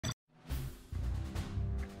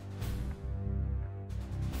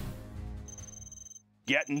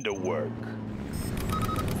Getting to work.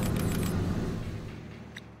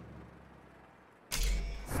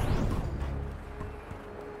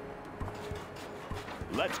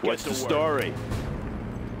 Let's get What's to the work. story?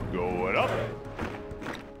 Going up.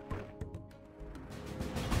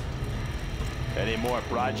 Any more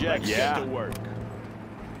projects? Let's Yeah. get to work.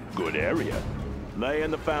 Good area.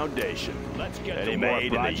 Laying the foundation. Let's get Any to more work. made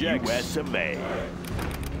in the projects. US of A.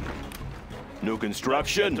 New Let's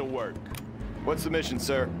construction. get to work. What's the mission,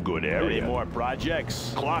 sir? Good area. Any more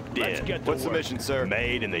projects? Clocked in. Let's get to What's the work. mission, sir?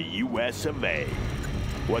 Made in the US of A.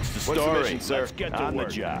 What's the story? What's the mission, sir? Let's get to On work.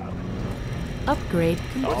 the job. Upgrade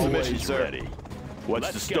What's complete. the Always mission, sir? ready. What's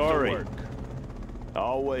Let's the get to story? work.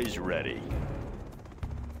 Always ready.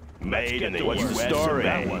 Made get in the to US work. of What's the story? A.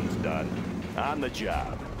 That one's done. On the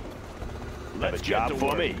job. Have Let's a get job to for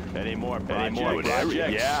work. me. Any more Any projects? more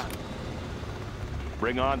projects? Yeah.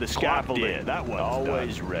 Bring on the Clocked scaffolding. in. That one's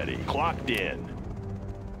Always done. ready. Clocked in.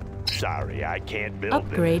 Sorry, I can't build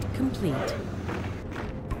Upgrade complete.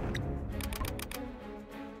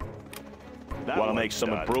 That Want to one's make some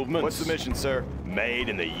done. improvements? What's the mission, sir? Made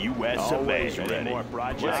in the US of Always A. ready. Any more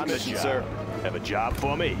projects? What's the On the mission, job. sir? Have a job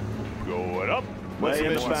for me. Going up. What's the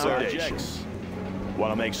Laying mission, sir? foundations.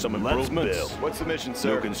 Want to make some Let's improvements? build. What's the mission, New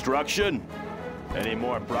sir? construction. Any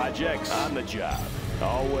more projects? On the job.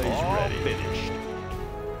 Always All ready. finished.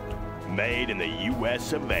 Made in the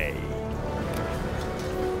US of A.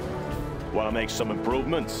 Want to make some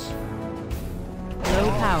improvements? Low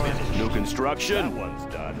power. New That construction. one's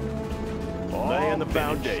done. Laying the finished.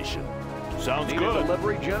 foundation. Sounds Need a good.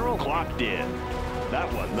 delivery, General? Clocked in.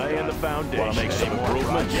 That one's Laying done. the foundation. Want to make some Any more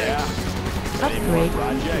improvements? projects? Any more Upgrade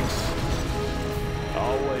complete. projects?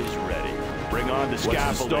 Always ready. Bring on the What's the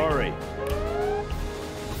scaffolding. story?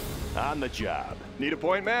 On the job. Need a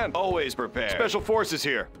point man? Always prepared. Special Forces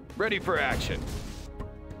here. Ready for action.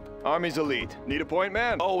 Army's elite. Need a point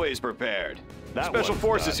man? Always prepared. That Special one's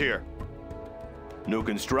Forces done. here. New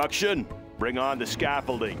construction. Bring on the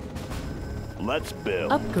scaffolding. Let's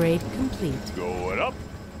build. Upgrade complete. Going up.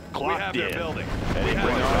 Clocked have in. their building. And We have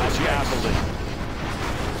bring their on the projects.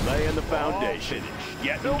 scaffolding. Laying the foundation. finished.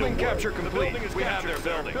 Getting Building to work. capture complete. building is We have their captured, sir.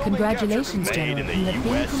 building. Building Congratulations, capture Made in General. the You have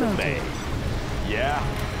been US of A. promoted. Yeah.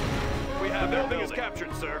 We have The their building is building.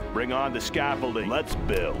 captured, sir. Bring on the scaffolding. Let's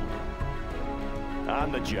build.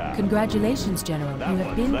 On the job. Congratulations, General. That You have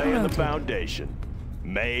one's been laying the promoted. foundation.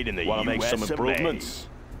 Made in the Want to US make some of A. improvements?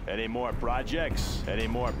 Any more projects? Any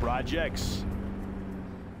more projects?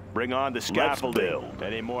 Bring on the scaffolding. build.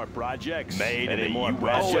 Any more projects? Made in Any the more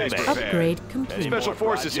US Always of A. prepared. Upgrade Any complete. Special more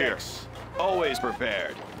Forces here. projects? Always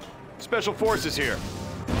prepared. Special Forces here.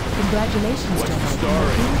 Congratulations, What's the General. story?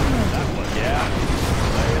 You have been promoted. That one, yeah.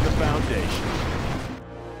 Laying the foundation.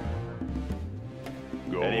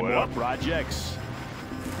 Going Any more up. projects?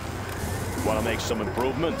 Want to make some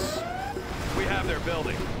improvements? We have their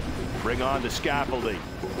building. Bring on the scaffolding.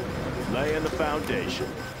 Laying the foundation.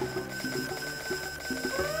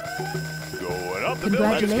 Going up.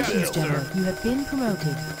 Congratulations, Let's go, General. sir. You have been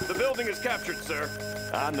promoted. The building is captured, sir.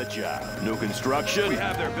 On the job. New construction. We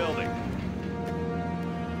have their building.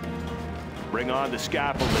 Bring on the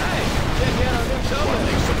scaffolding. Check in on new Want to building.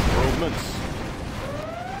 make some improvements?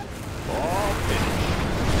 All finished.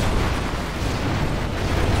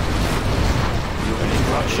 New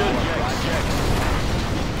construction. Projects.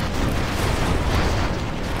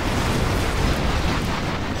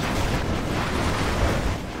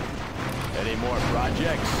 Any more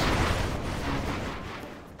projects?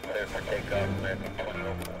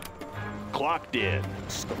 Clocked in.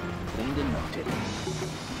 Cleaned and melted.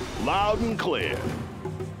 Loud and clear.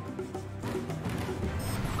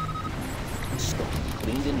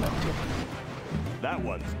 Cleaned and melted. That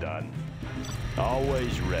one's done.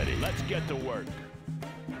 Always ready. Let's get to work.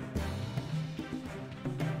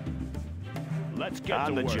 Let's get On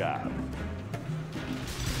to the work. job.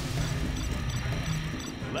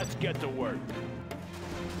 Let's get to work.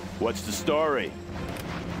 What's the story?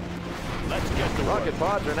 Let's get to work.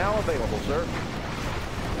 pods are now available, sir.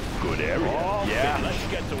 Good area. All Yeah. finished.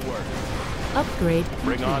 Let's get to work. Upgrade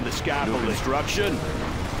Bring complete. on the scaffolding. New construction.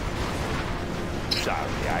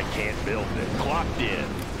 Sorry, I can't build it. Clocked in.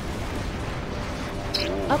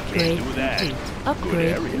 Ooh, Upgrade can't do that. complete. Good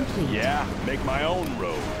Upgrade area. complete. Yeah, make my own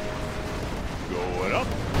road. Going up.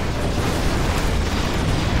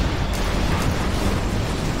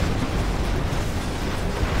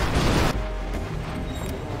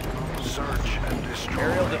 Search and destroy.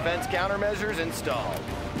 Aerial defense countermeasures installed.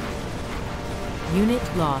 Unit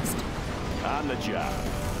lost. On the job.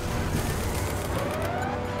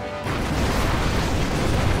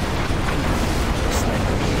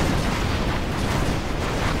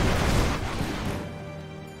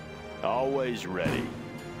 Always ready.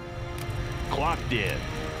 Clocked in.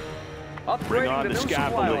 Bring Upgrading on the the new supply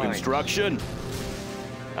scaffolding line. construction.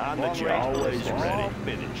 On the Long job. range Always ballistics. ready. All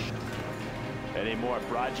Finished. Any more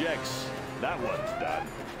projects? That one's done.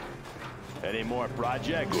 Any more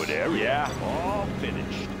projects? Good area. Yeah, all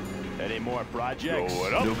finished. Any more projects?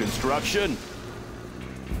 Going up. New construction?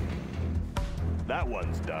 That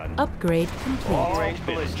one's done. Upgrade complete. All Long-range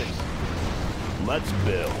finished. ballistics. Let's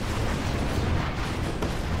build.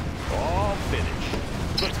 All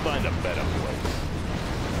finished. Let's find a better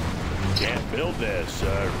place. Can't build this,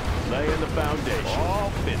 sir. Laying the foundation. All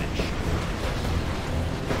finished.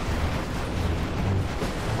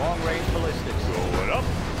 Long-range ballistics. Going up.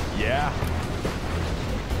 Yeah.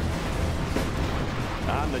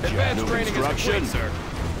 On the job. Advanced New training is construction. complete, sir.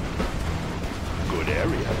 Good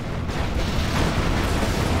area.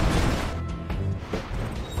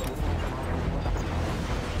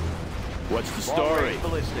 What's the story? Long-range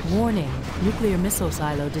ballistics. Warning. Nuclear missile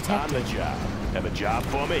silo On the detected. job. Have a job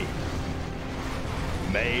for me?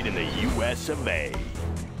 Made in the U.S. of A.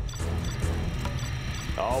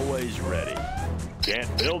 Always ready.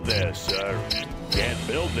 Can't build this, sir. Can't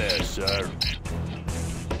build this, sir.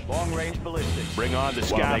 Long-range ballistics. Bring on the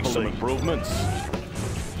scaffolding. Make some improvements.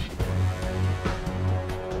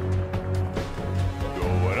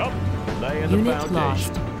 Going up. Laying the Unit foundation.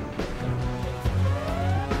 lost.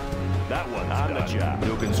 That one's on the job.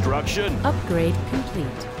 New construction. Upgrade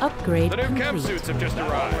complete. Upgrade The new camp complete. suits have just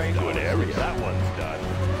arrived. Good area. That one's done.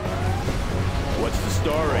 What's the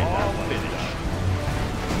story? All finished.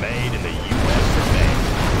 Made in the U.S. of A.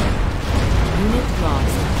 Unit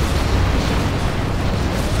lost.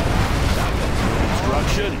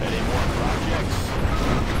 Construction. Any more projects?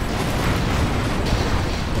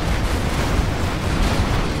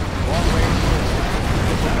 Long-range ballistics.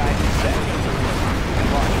 Missile guidance set. And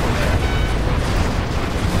launch from there.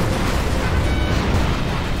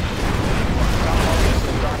 Tomahawk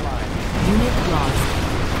systems online. Unit lost.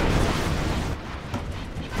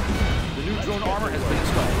 The new drone armor has been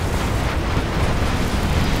installed.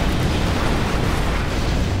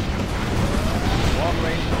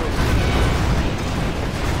 Long-range ballistics.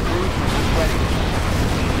 Cruise missiles ready.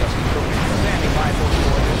 Adjusting for wind. Standing by for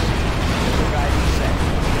coordinates. Missile guidance set.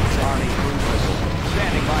 Army cruise missile.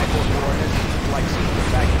 Standing by for coordinates. Flight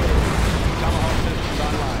sequence activated. Tomahawk systems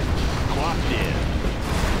online. Clocked in.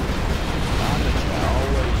 On the job.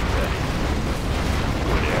 Always ready.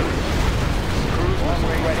 Good area. Cruise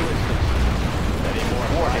missile ready. Any more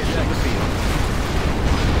Warheads in the projects? field.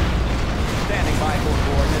 Standing by for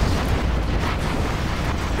coordinates.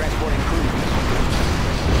 Transporting cruise missile.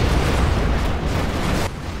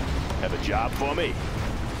 Have a job for me?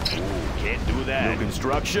 Ooh, can't do that. New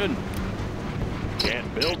construction? Can't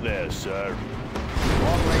build this, sir.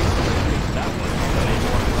 Long-range ballistics. That one. Any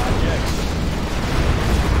more projects?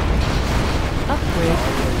 Upgrade.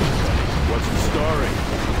 What's the story?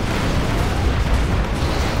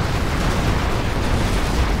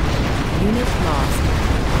 Unit lost.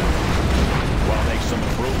 Wanna make some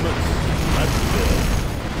improvements? Let's build.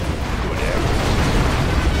 Good area.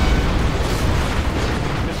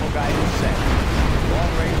 Missile guidance set.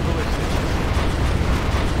 Long-range ballistics.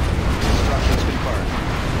 Instructions confirmed.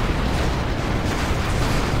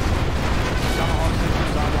 Tomahawk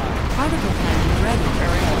systems online. Particle cannon ready.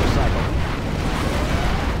 Preparing motorcycle.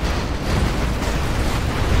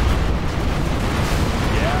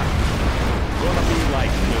 Yeah. Gonna be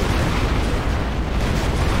like new.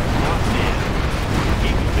 Locked in.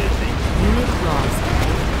 Keep busy. Unit lost.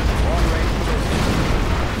 Long-range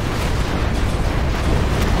ballistics.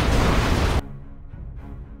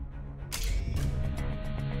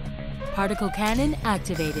 Particle cannon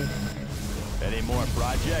activated. Any more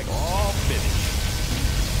projects? All finished.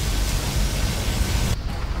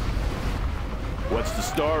 What's the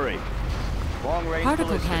story? Long-range Particle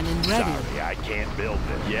ballistics. cannon ready. Sorry, I can't build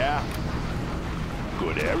this. Yeah?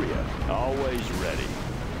 Good area. Always ready.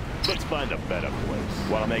 Let's find a better place.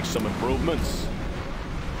 Wanna make some improvements?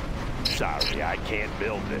 Sorry, I can't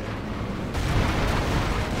build it.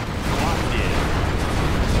 Locked in.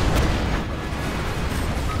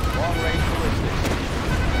 Long-range ballistics.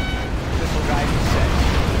 Missile guidance set.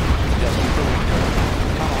 Adjusting for wind.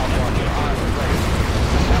 Tomahawk launcher armed and ready.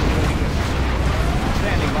 Calculating missile.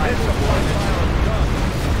 Standing by for coordinates.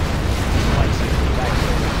 Flight systems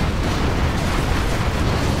activated.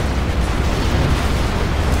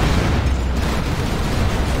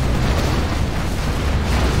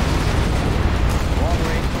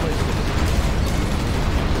 Long-range ballistics.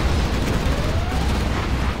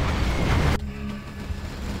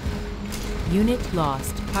 Unit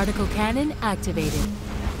lost. Particle cannon activated.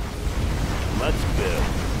 Let's build.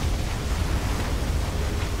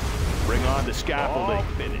 Bring on the scaffolding. All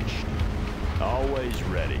finished. Always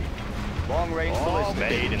ready. Long-range All ballistic.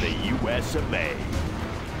 made in the U.S. of A.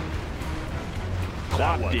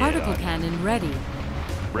 Clocked in. Particle cannon ready.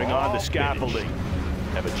 Bring on the scaffolding.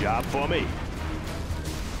 Have a job for me?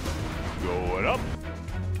 Going up.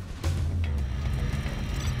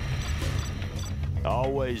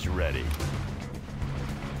 Always ready.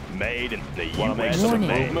 Made in the U.S. of Warning,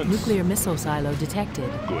 movements. nuclear missile silo detected.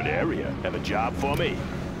 Good area. Have a job for me?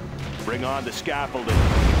 Bring on the scaffolding.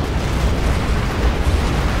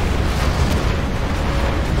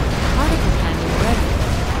 Particle cannon ready.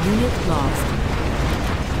 Unit lost.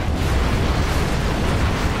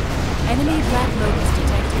 Enemy Black Lotus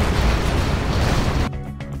detected.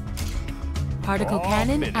 Particle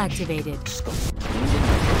cannon finished. activated.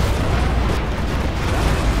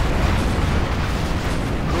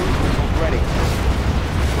 Ready.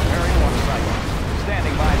 Preparing one cycle.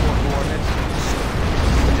 Standing by for coordinates.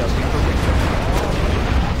 Adjusting for winter.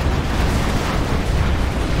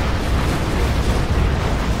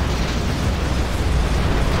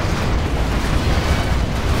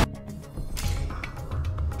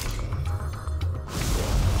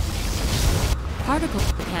 Particle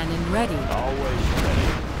cannon ready. Always ready.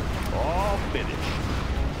 All finished.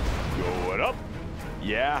 Going up.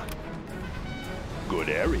 Yeah. Good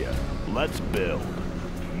area. Let's build.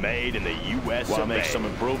 Made in the U.S. Wanna of make A. some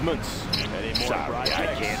improvements? Any more Sorry, projects?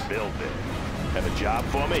 I can't build this. Have a job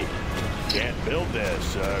for me? Can't build this,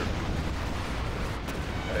 sir.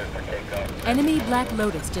 Enemy Black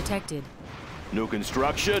Lotus detected. New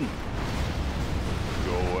construction.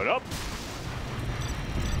 Going up.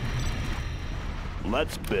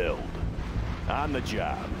 Let's build. On the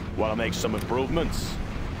job. Wanna make some improvements?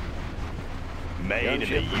 Made in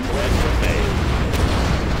the U.S. of A.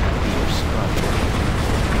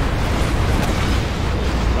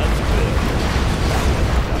 Let's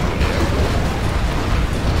build.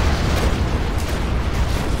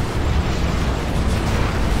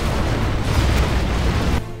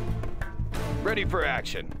 Ready for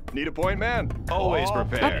action. Need a point, man? Always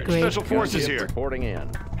prepared. Upgrade. Special forces here. Reporting in.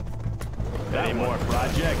 Any more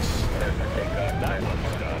projects? That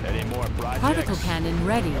one's done. Any more projects? Particle cannon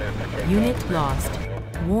ready. Unit lost.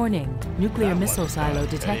 Warning, nuclear missile silo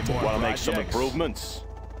detected. Wanna make some improvements?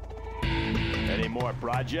 Any more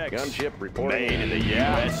projects? Gunship reporting Made in the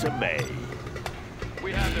U.S. of A.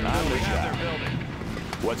 We have their building. We have their building.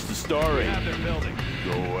 What's the story? We have their building.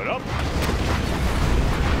 Going up.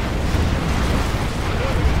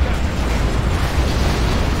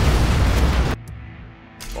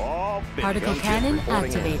 All finished. Particle cannon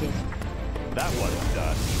activated. That one's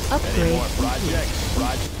done. Any Upgrade more complete.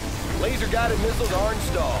 projects? Laser-guided missiles are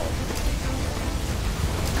installed.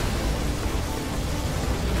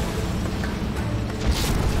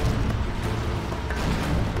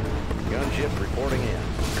 Gunship reporting in.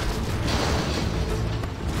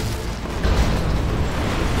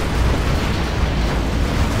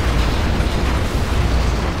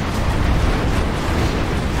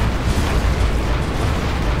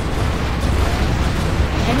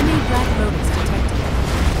 Enemy Black Lotus detected.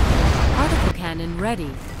 Particle cannon ready.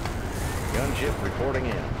 Gunship reporting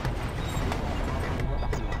in.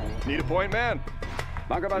 Need a point, man?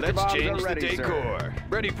 Bunker buster Let's bombs change are the ready, sir. decor.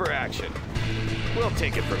 Ready for action. We'll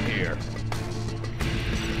take it from here.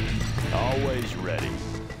 Always ready.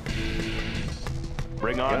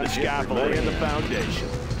 Bring on the Gunship scaffolding and the reporting foundation.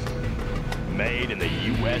 Made in the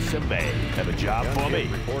U.S. of A. Have a job for Gunship me?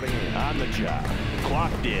 reporting in. On the job.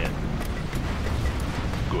 Clocked in.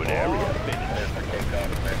 Good area.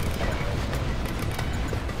 Finished.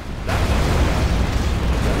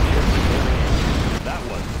 That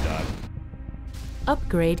one's done.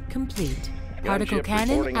 Upgrade complete. Particle Gunship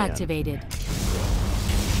cannon reporting in. activated.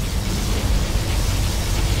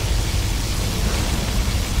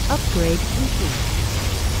 Upgrade complete.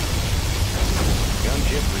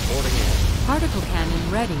 Gunship reporting in. Particle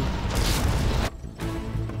cannon ready.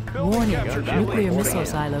 Warning, captured. Gunship nuclear reporting missile in.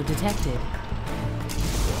 silo detected.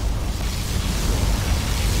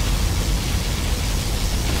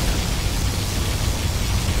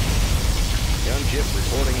 Gunship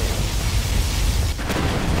reporting in.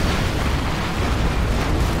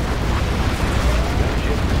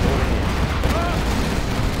 Gunship reporting in.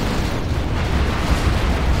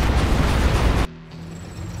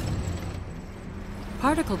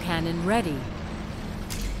 Particle cannon ready.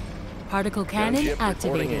 Particle cannon Gunship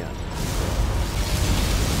reporting activated. in.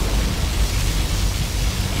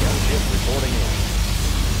 Gunship reporting in.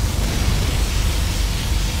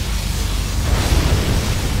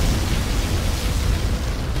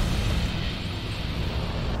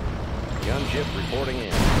 Gunship reporting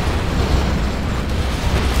in.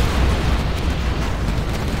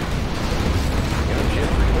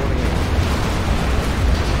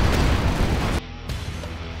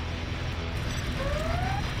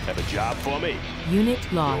 a job for me? Unit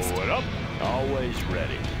lost. Blow it up. Always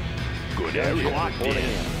ready. Good area. Gunship Locked reporting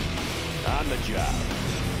in. On the job.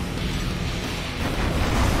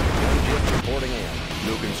 Gunship reporting in.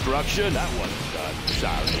 New construction? That one's done.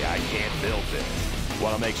 Sorry, I can't build this.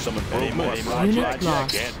 Want to make some improvements? Unit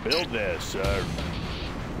lost. Can't build this, sir.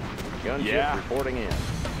 Gunship Yeah. reporting in.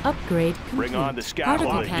 Upgrade complete. Bring on the Particle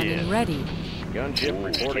scaffold cannon again. ready. Gunship Ooh,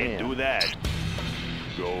 reporting can't in. do that.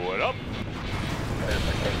 Go it up.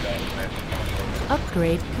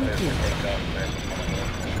 Upgrade complete.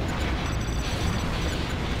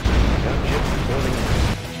 Gunship reporting in.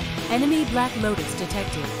 Enemy Black Lotus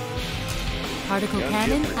detected. Particle Gunship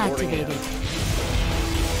cannon reporting in. activated.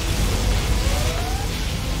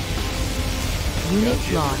 Unit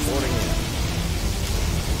Gunship lost. reporting in.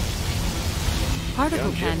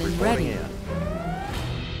 Particle Gunship cannon reporting ready. in.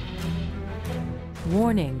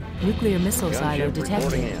 Warning, nuclear missile silo Gunship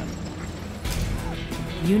reporting detected.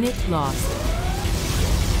 in. Unit lost.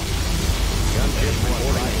 Gunship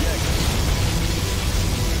reporting in.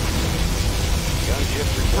 Gunship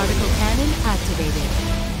reporting Particle in. cannon activated.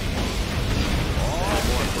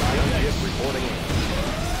 Gunship reporting in.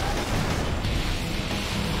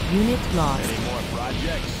 Unit lost. Any more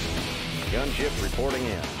projects? Gunship reporting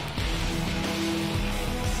in.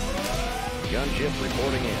 Gunship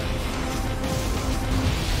reporting in.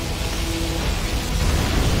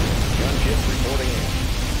 Gunship reporting in.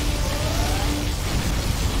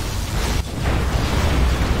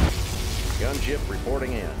 Gunship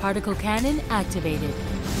reporting in. Particle cannon activated.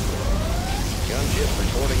 Gunship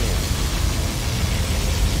reporting in.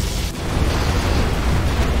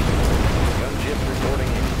 Gunship reporting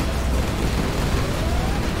in.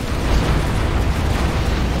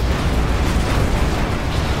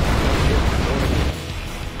 Gunship reporting in.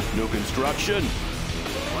 New construction?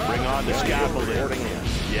 Bring on the Gunship scaffolding. reporting in.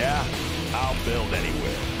 Yeah, I'll build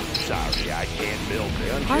anywhere. Sorry, I can't build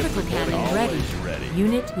this. Gunship Particle reporting cannon in. ready. Always ready.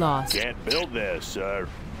 Unit lost. Can't build this, sir.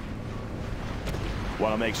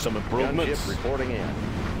 Want to make some improvements? Gunship reporting in.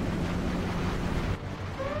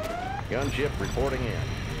 Gunship reporting in.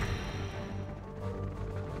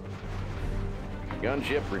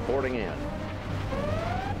 Gunship reporting in.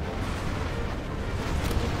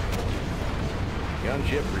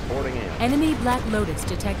 Gunship reporting in. Enemy Black Lotus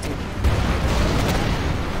detected.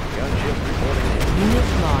 Gunship reporting in. Unit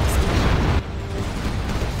lost.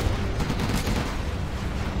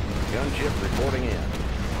 Gunship reporting in.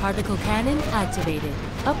 Particle cannon activated.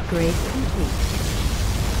 Upgrade complete.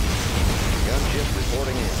 Gunship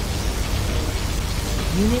reporting in.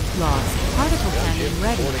 Unit lost. Particle cannon Gunship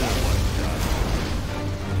ready. reporting in.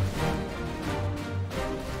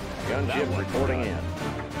 Gunship reporting in.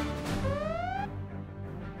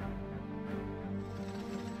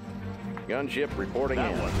 Gunship reporting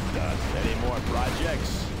That in. one's done. Any more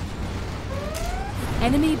projects?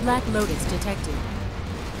 Enemy Black Lotus detected.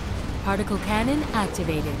 Particle cannon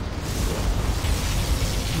activated.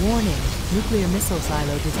 Warning, nuclear missile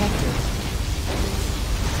silo detected.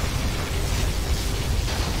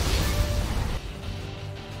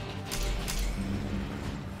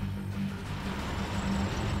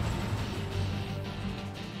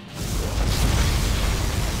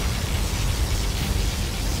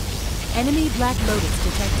 Enemy Black Lotus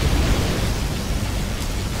detected.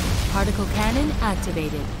 Particle cannon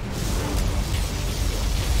activated.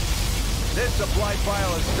 This supply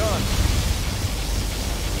file is done.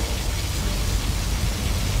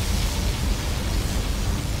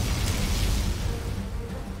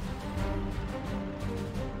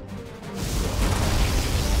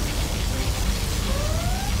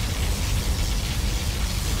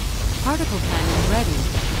 Particle cannon ready.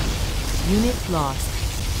 Unit lost.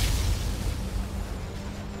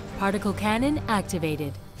 Particle cannon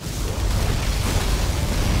activated.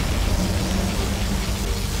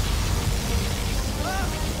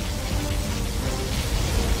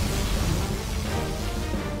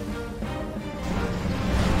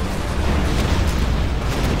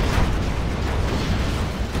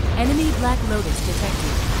 Enemy Black Lotus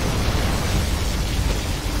detected.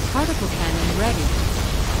 Particle cannon ready.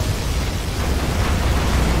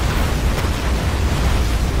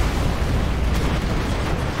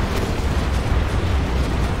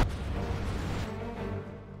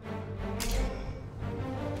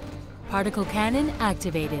 Particle cannon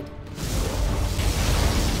activated.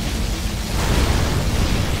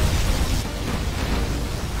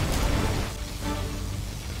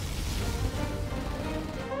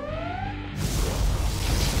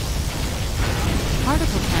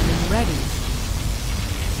 Particle cannon ready.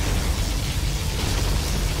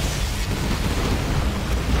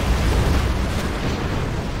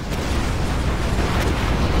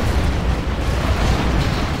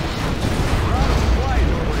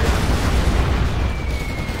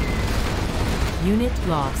 Unit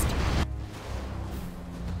lost.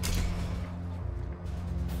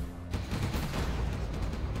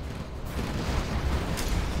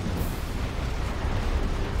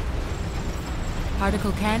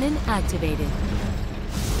 Particle cannon activated.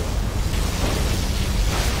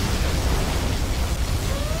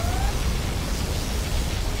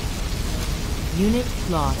 Unit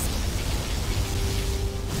lost.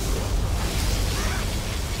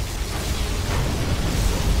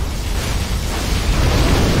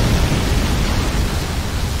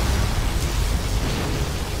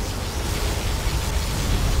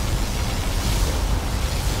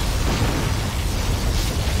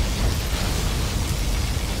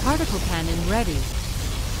 Particle cannon ready.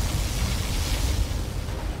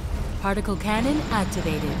 Particle cannon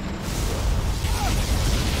activated.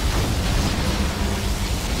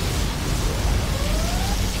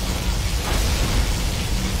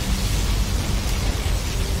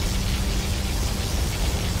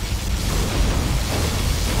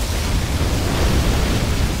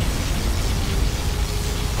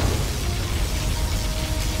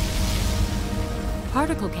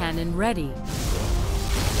 Particle cannon ready.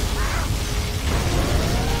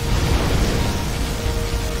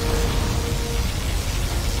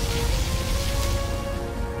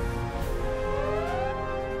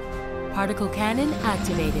 Particle cannon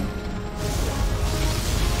activated.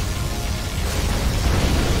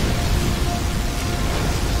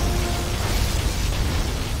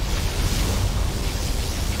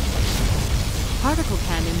 Particle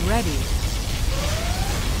cannon ready.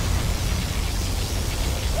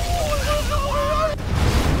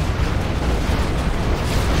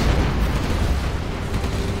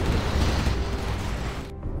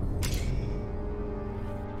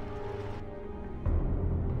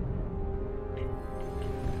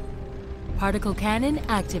 Particle cannon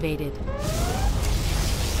activated.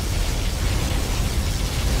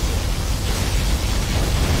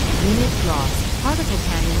 Unit lost. Particle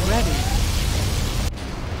cannon ready.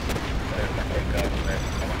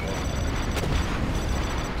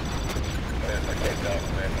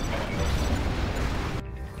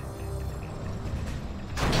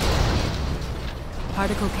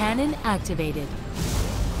 Particle cannon activated.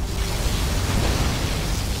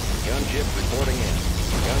 Gunship reporting in.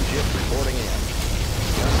 Gunship reporting in.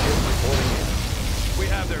 Gunship reporting in. We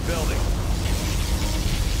have their building.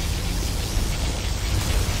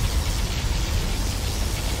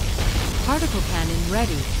 Particle cannon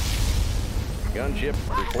ready. Gunship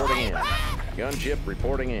reporting in. Gunship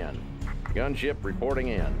reporting in. Gunship reporting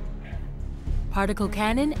in. Particle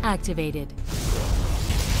cannon activated.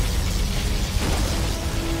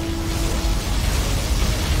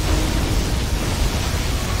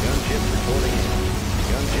 Gunship reporting in.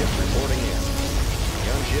 Gunship reporting in.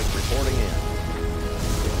 Gunship reporting in.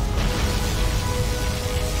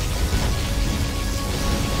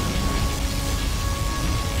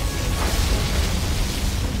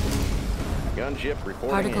 Gunship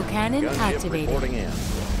reporting Particle in. cannon Gunship activated. reporting in.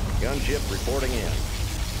 Gunship reporting in.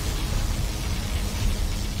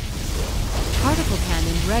 Particle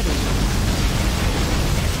cannon ready.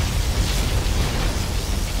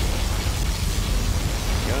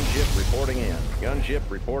 Gunship reporting in. Gunship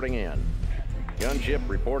reporting in. Gunship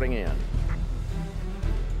reporting in.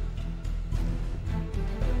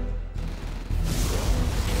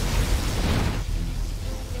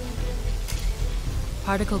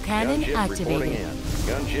 Particle cannon Gunship reporting activated. in.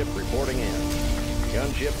 Gunship reporting in.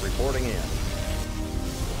 Gunship reporting in.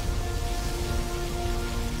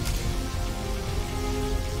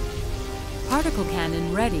 Particle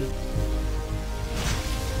cannon ready.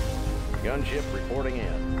 Gunship reporting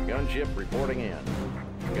in. Gunship reporting in.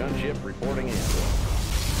 Gunship reporting in.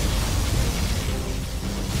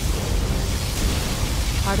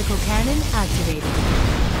 Particle cannon activated.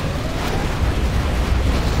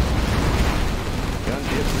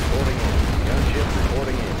 Gunship reporting in. Gunship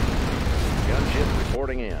reporting in. Gunship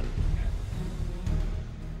reporting in.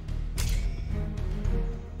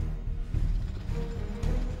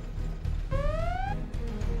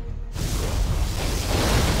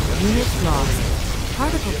 Unit lost.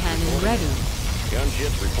 Particle cannon ready.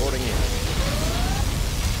 Gunship reporting in.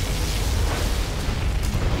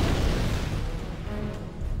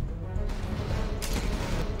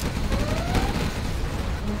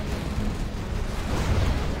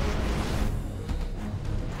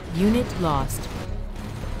 Unit lost.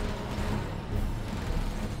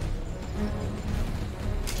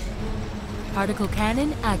 Particle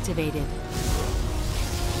cannon activated.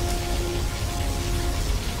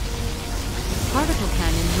 Particle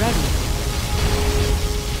cannon ready.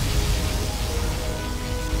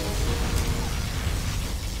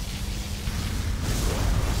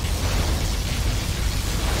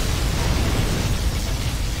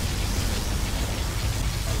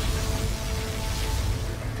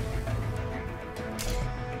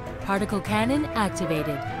 Particle cannon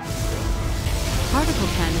activated. Particle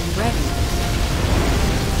cannon ready.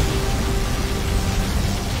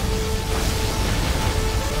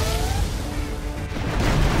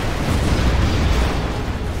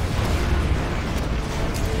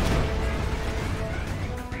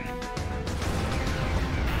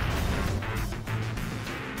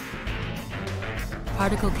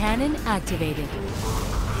 Particle cannon activated.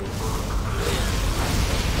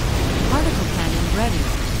 Particle cannon ready.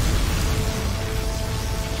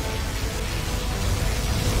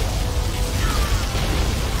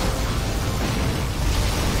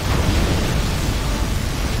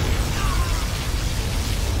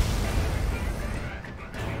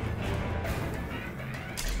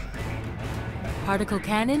 Particle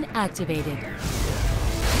cannon activated.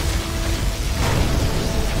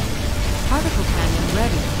 Particle cannon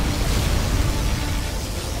ready.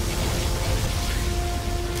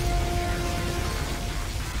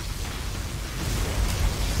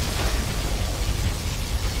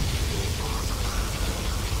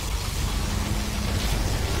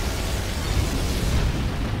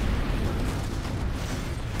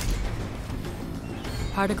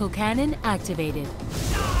 Particle cannon activated.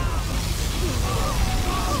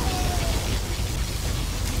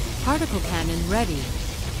 Particle cannon ready.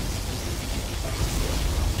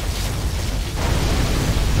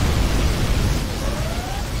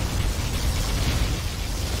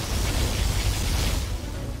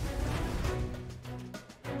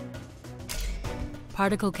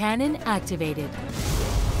 Particle cannon activated.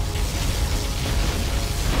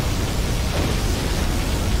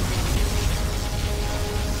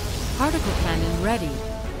 Particle cannon ready.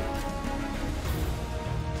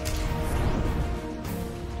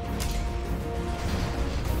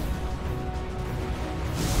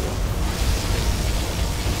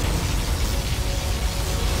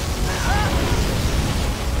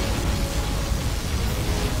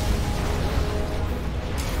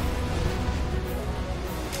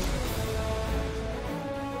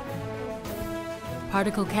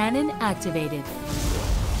 Particle cannon activated.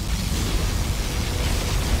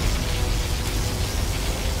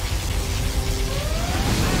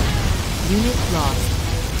 Unit lost.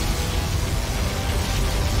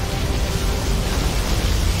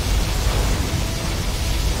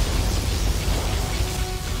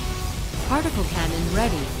 Particle cannon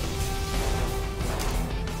ready.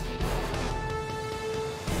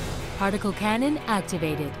 Particle cannon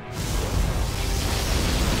activated.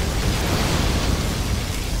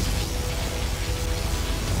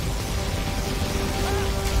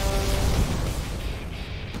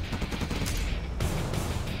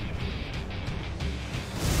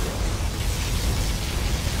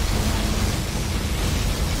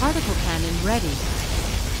 Particle cannon ready.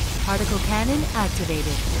 Particle cannon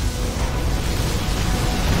activated.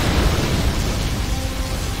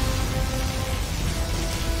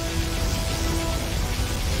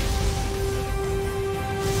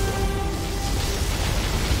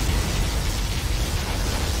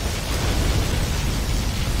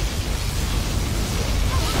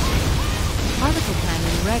 Particle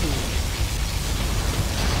cannon ready.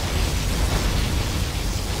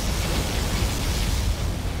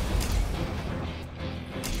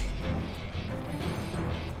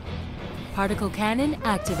 Particle cannon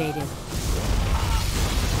activated.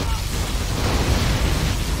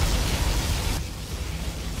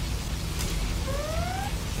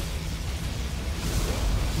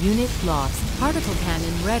 Unit lost. Particle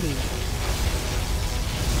cannon ready.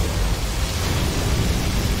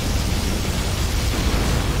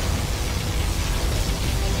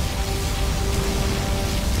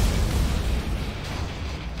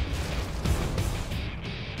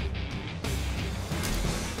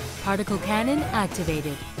 Particle cannon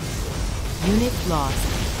activated. Unit lost.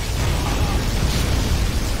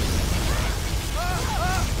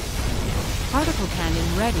 Particle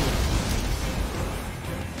cannon ready.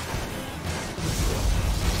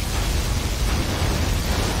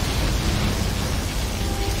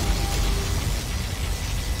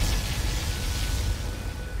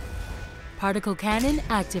 Particle cannon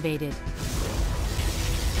activated.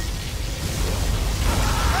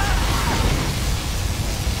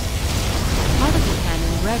 Particle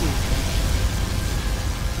cannon ready.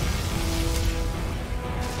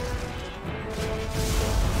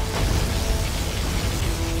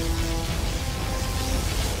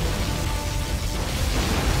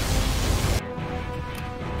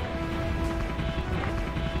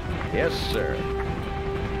 Yes, sir.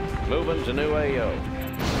 Moving to new AO.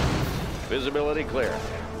 Visibility clear.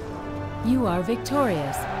 You are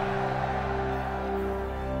victorious.